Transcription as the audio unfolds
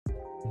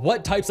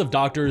What types of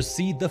doctors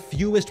see the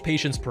fewest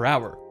patients per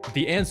hour?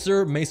 The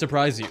answer may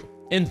surprise you.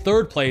 In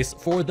third place,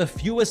 for the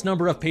fewest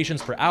number of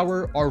patients per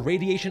hour, are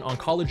radiation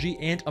oncology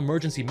and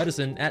emergency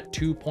medicine at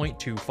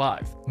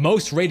 2.25.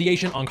 Most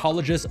radiation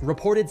oncologists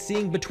reported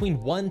seeing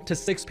between 1 to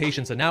 6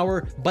 patients an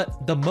hour,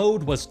 but the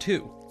mode was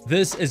 2.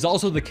 This is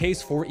also the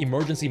case for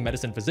emergency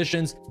medicine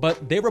physicians,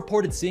 but they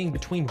reported seeing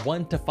between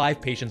 1 to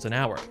 5 patients an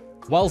hour.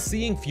 While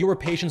seeing fewer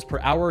patients per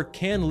hour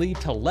can lead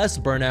to less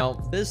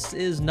burnout, this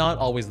is not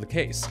always the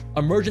case.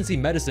 Emergency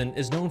medicine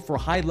is known for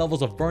high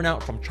levels of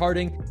burnout from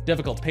charting,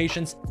 difficult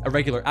patients,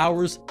 irregular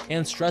hours,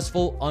 and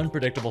stressful,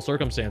 unpredictable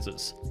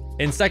circumstances.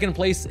 In second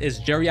place is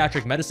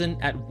geriatric medicine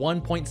at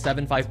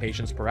 1.75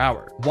 patients per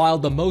hour. While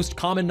the most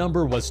common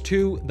number was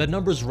 2, the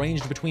numbers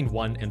ranged between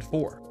 1 and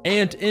 4.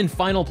 And in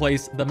final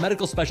place, the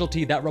medical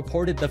specialty that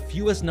reported the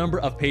fewest number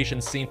of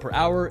patients seen per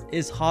hour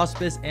is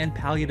hospice and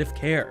palliative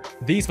care.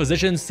 These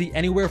physicians see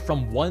anywhere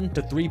from 1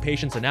 to 3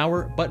 patients an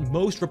hour, but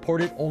most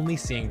reported only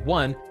seeing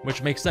 1,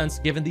 which makes sense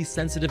given the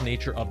sensitive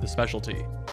nature of the specialty.